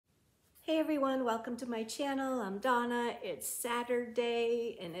Hey everyone, welcome to my channel. I'm Donna. It's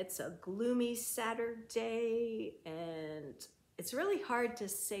Saturday and it's a gloomy Saturday and it's really hard to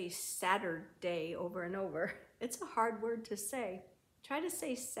say Saturday over and over. It's a hard word to say. Try to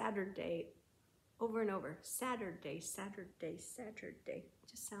say Saturday over and over. Saturday, Saturday, Saturday. It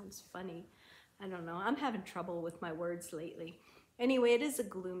just sounds funny. I don't know. I'm having trouble with my words lately. Anyway, it is a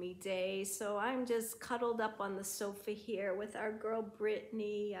gloomy day, so I'm just cuddled up on the sofa here with our girl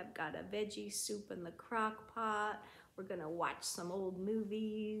Brittany. I've got a veggie soup in the crock pot. We're gonna watch some old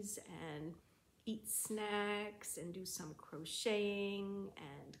movies and eat snacks and do some crocheting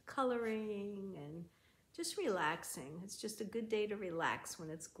and coloring and just relaxing. It's just a good day to relax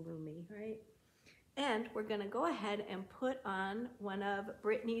when it's gloomy, right? And we're gonna go ahead and put on one of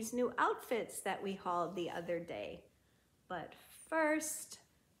Brittany's new outfits that we hauled the other day. But first,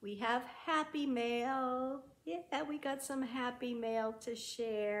 we have Happy Mail. Yeah, we got some Happy Mail to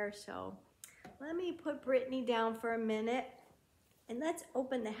share. So let me put Brittany down for a minute and let's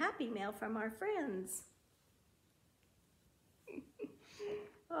open the Happy Mail from our friends.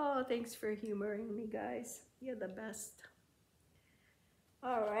 Oh, thanks for humoring me, guys. You're the best.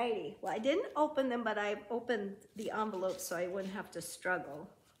 Alrighty, well, I didn't open them, but I opened the envelope so I wouldn't have to struggle.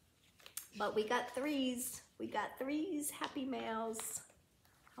 But we got threes. We got threes Happy Mails.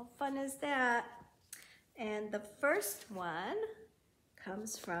 How fun is that? And the first one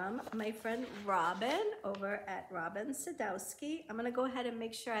comes from my friend Robin over at Robin Sadowski. I'm gonna go ahead and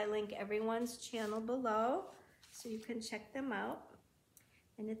make sure I link everyone's channel below so you can check them out.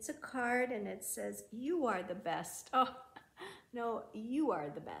 And it's a card and it says, "You are the best." Oh, no, you are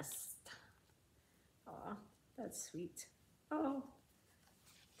the best. Oh, that's sweet. Oh,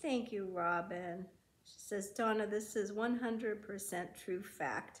 thank you, Robin. She says, "Donna, this is 100% true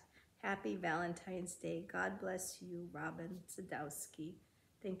fact. Happy Valentine's Day. God bless you, Robin Sadowski.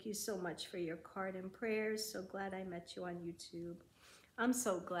 Thank you so much for your card and prayers. So glad I met you on YouTube." I'm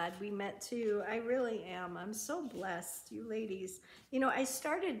so glad we met too. I really am. I'm so blessed, you ladies. You know, I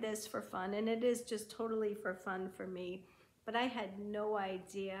started this for fun and it is just totally for fun for me, but I had no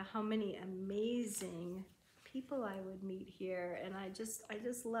idea how many amazing people I would meet here, and I just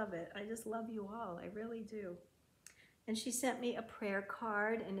love it. I just love you all. I really do. And she sent me a prayer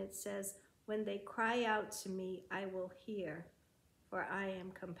card and it says, "When they cry out to me, I will hear, for I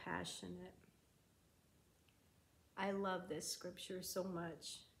am compassionate." I love this scripture so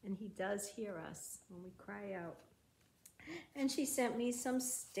much, and he does hear us when we cry out. And she sent me some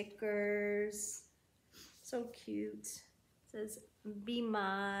stickers. So cute. It says, "Be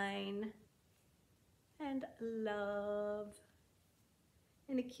mine," and "love,"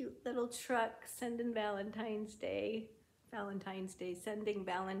 and a cute little truck sending Valentine's Day. Valentine's Day, sending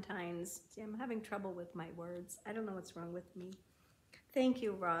Valentines. See, I'm having trouble with my words. I don't know what's wrong with me. Thank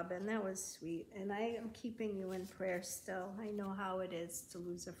you, Robin. That was sweet. And I am keeping you in prayer still. I know how it is to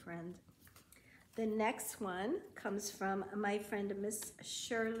lose a friend. The next one comes from my friend, Miss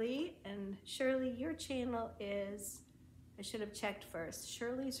Shirley. And Shirley, your channel is, I should have checked first,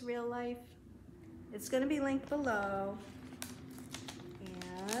 Shirley's Real Life. It's going to be linked below.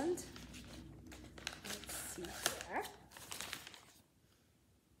 And let's see here.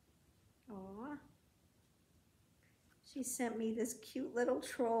 Aww. She sent me this cute little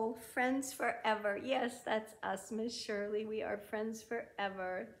troll, "Friends Forever." Yes, that's us, Miss Shirley. We are friends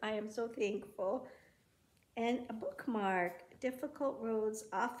forever. I am so thankful. And a bookmark, "Difficult roads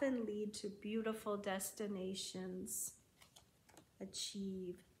often lead to beautiful destinations.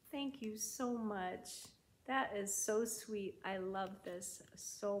 Achieve." Thank you so much. That is so sweet. I love this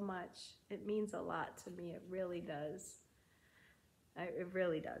so much. It means a lot to me. It really does. It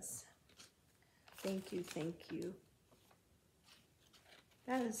really does. Thank you, thank you.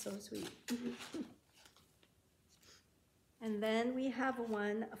 That is so sweet. And then we have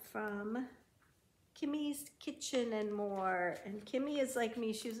one from Kimmy's Kitchen and More. And Kimmy is like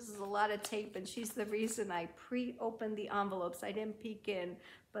me. She uses a lot of tape, and she's the reason I pre-opened the envelopes. I didn't peek in,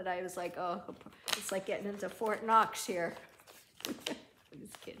 but I was like, oh, it's like getting into Fort Knox here. I'm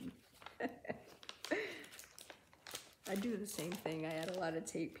just kidding. I do the same thing. I add a lot of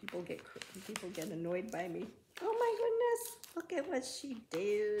tape. People get annoyed by me. Oh my goodness. Look at what she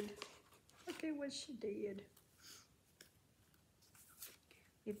did. Look at what she did.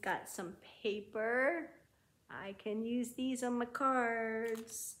 We've got some paper. I can use these on my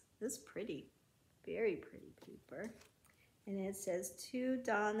cards. This is pretty, very pretty paper. And it says, "To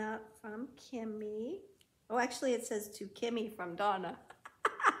Donna from Kimmy." Oh, actually it says, "To Kimmy from Donna."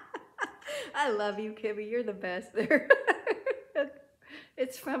 I love you, Kimmy. You're the best there.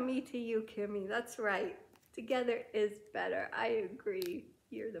 It's from me to you, Kimmy. That's right. Together is better. I agree.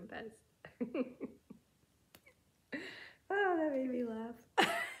 You're the best. Oh, that made me laugh.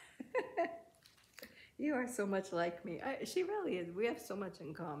 You are so much like me. She really is. We have so much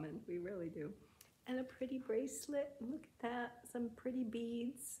in common. We really do. And a pretty bracelet. Look at that. Some pretty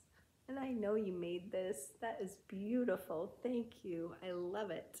beads. And I know you made this. That is beautiful. Thank you. I love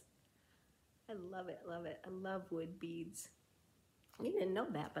it. I love it, love it. I love wood beads. You didn't know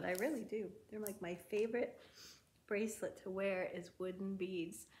that, but I really do. They're like my favorite bracelet to wear is wooden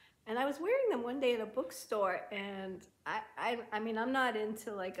beads. And I was wearing them one day at a bookstore, and I mean, I'm not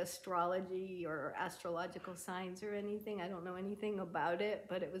into like astrology or astrological signs or anything. I don't know anything about it,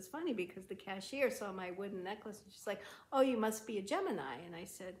 but it was funny because the cashier saw my wooden necklace and she's like, "Oh, you must be a Gemini." And I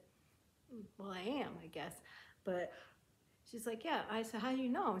said, "Well, I am, I guess." But she's like, "Yeah." I said, "How do you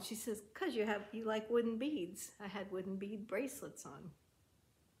know?" And she says, "'Cause you like wooden beads." I had wooden bead bracelets on.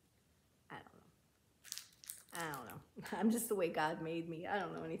 I don't know. I'm just the way God made me. I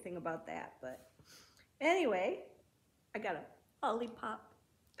don't know anything about that. But anyway, I got a lollipop.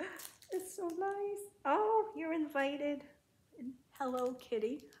 It's so nice. Oh, you're invited. And hello,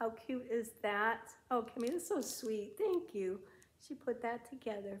 kitty. How cute is that? Oh, Kimmy, that's so sweet. Thank you. She put that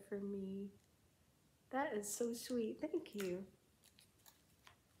together for me. That is so sweet. Thank you.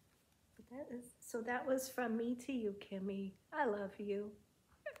 So that was from me to you, Kimmy. I love you.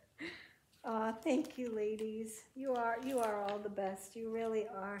 Thank you, ladies. You are all the best. You really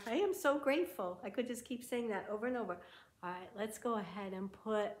are. I am so grateful. I could just keep saying that over and over. All right, let's go ahead and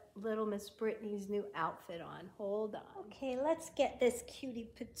put little Miss Brittany's new outfit on. Hold on. Okay, let's get this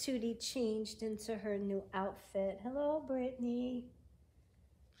cutie patootie changed into her new outfit. Hello, Brittany.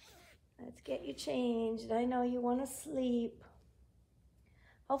 Let's get you changed. I know you want to sleep.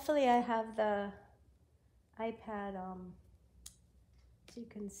 Hopefully I have the iPad so you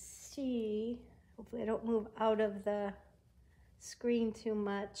can see. Hopefully I don't move out of the screen too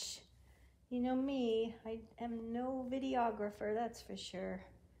much. You know me, I am no videographer, that's for sure.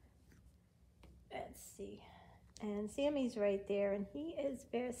 Let's see. And Sammy's right there, and he is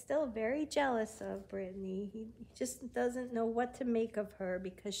still very jealous of Brittany. He just doesn't know what to make of her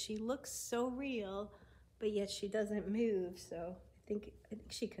because she looks so real, but yet she doesn't move. So I think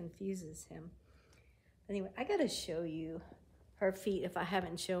she confuses him. Anyway, I gotta show you her feet if I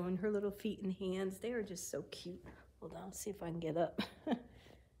haven't shown her little feet and hands. They are just so cute. Hold on, see if I can get up.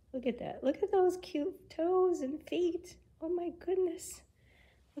 Look at that. Look at those cute toes and feet. Oh my goodness.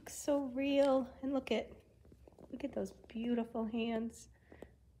 Looks so real. And look at those beautiful hands.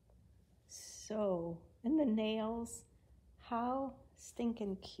 So, and the nails. How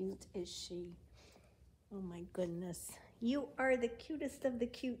stinking cute is she? Oh my goodness. You are the cutest of the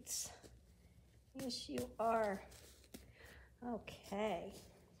cutes. Yes, you are. Okay.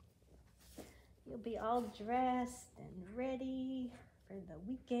 You'll be all dressed and ready for the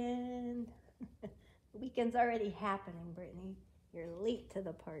weekend. The weekend's already happening, Brittany. You're late to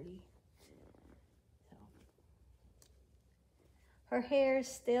the party. So. Her hair's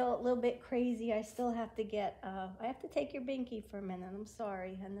still a little bit crazy. I still have to get, I have to take your binky for a minute. I'm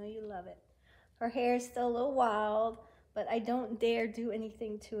sorry. I know you love it. Her hair's still a little wild, but I don't dare do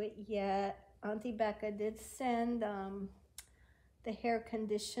anything to it yet. Auntie Becca did send the hair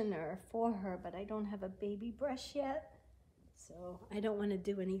conditioner for her, but I don't have a baby brush yet. So I don't want to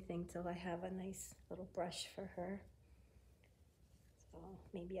do anything till I have a nice little brush for her. So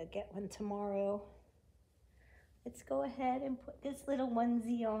maybe I'll get one tomorrow. Let's go ahead and put this little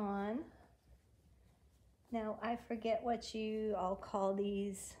onesie on. Now I forget what you all call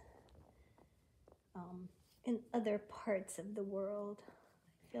these in other parts of the world.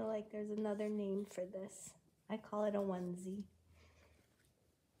 I feel like there's another name for this. I call it a onesie.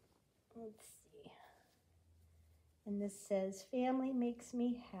 Let's see. And this says, "Family makes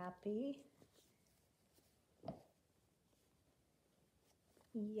me happy."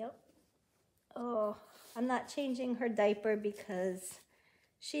 Yep. Oh, I'm not changing her diaper because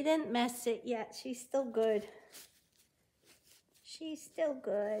she didn't mess it yet. She's still good. She's still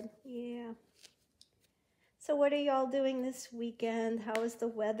good. Yeah. So what are y'all doing this weekend? How is the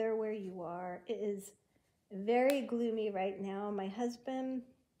weather where you are? It is very gloomy right now. My husband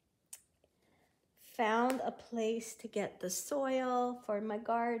found a place to get the soil for my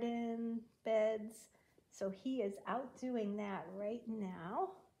garden beds. So he is out doing that right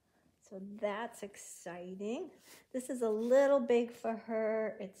now. So that's exciting. This is a little big for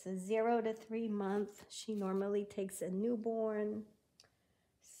her. It's a 0 to 3 month. She normally takes a newborn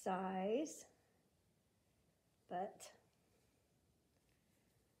size. But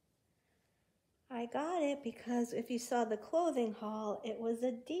I got it because if you saw the clothing haul, it was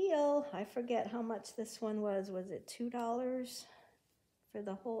a deal. I forget how much this one was. Was it $2 for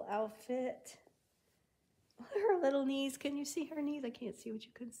the whole outfit. Her little knees, can you see her knees? I can't see what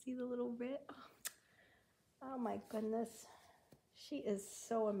you can see, the little rib. Oh my goodness. She is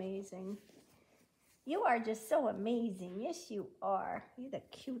so amazing. You are just so amazing. Yes, you are. You're the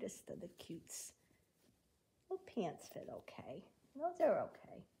cutest of the cutes. Those pants fit okay. Those are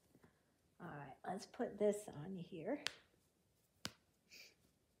okay. All right, let's put this on here.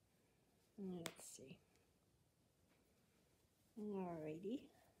 Let's see. Alrighty.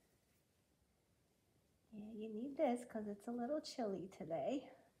 Yeah, you need this because it's a little chilly today.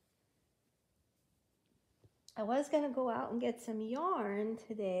 I was going to go out and get some yarn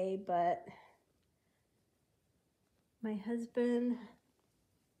today, but my husband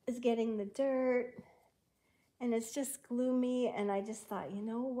is getting the dirt and it's just gloomy, and I just thought, you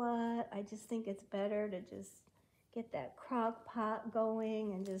know what? I just think it's better to just get that crock pot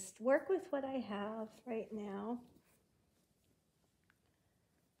going and just work with what I have right now.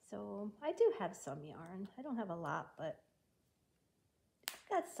 So I do have some yarn. I don't have a lot, but I've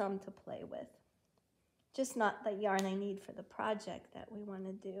got some to play with. Just not the yarn I need for the project that we want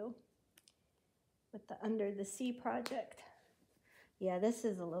to do with the Under the Sea project. Yeah, this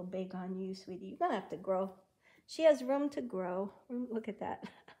is a little big on you, sweetie. You're going to have to grow. She has room to grow. Look at that.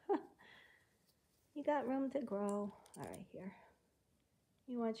 You got room to grow. All right, here.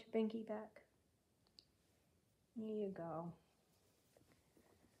 You want your binky back? Here you go.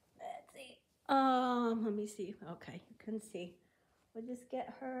 Let's see. Let me see. Okay, you can see. We'll just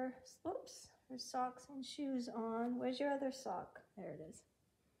get her, oops, her socks and shoes on. Where's your other sock? There it is.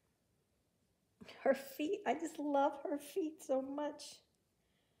 Her feet, I just love her feet so much.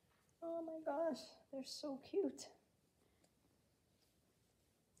 Oh my gosh, they're so cute.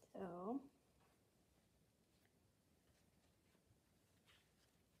 So,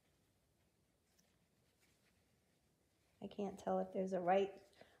 I can't tell if there's a right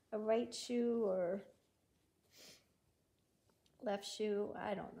shoe or left shoe.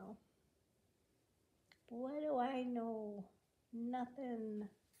 I don't know. What do I know? Nothing.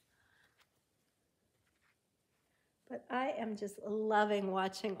 But I am just loving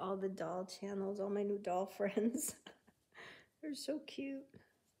watching all the doll channels, all my new doll friends. They're so cute.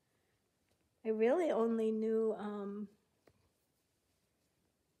 I really only knew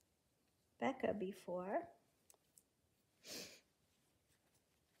Becca before.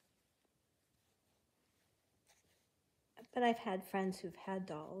 But I've had friends who've had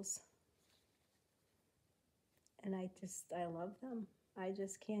dolls. And I love them. I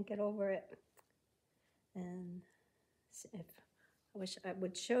just can't get over it. And I wish I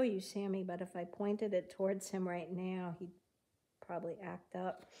would show you Sammy, but if I pointed it towards him right now, he'd probably act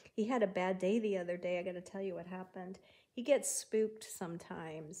up. He had a bad day the other day. I got to tell you what happened. He gets spooked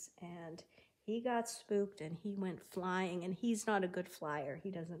sometimes, and he got spooked and he went flying, and he's not a good flyer. He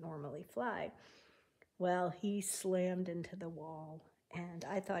doesn't normally fly. Well, he slammed into the wall, and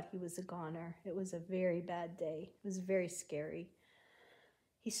I thought he was a goner. It was a very bad day. It was very scary.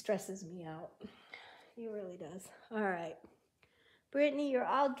 He stresses me out. He really does. All right. Brittany, you're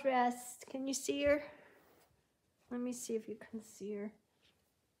all dressed. Can you see her? Let me see if you can see her.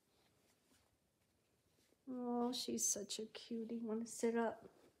 Oh, she's such a cutie. Want to sit up?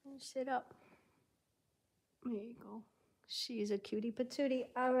 Sit up. There you go. She's a cutie patootie.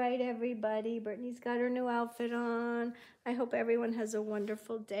 All right, everybody. Brittany's got her new outfit on. I hope everyone has a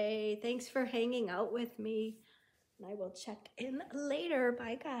wonderful day. Thanks for hanging out with me. And I will check in later.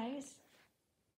 Bye, guys.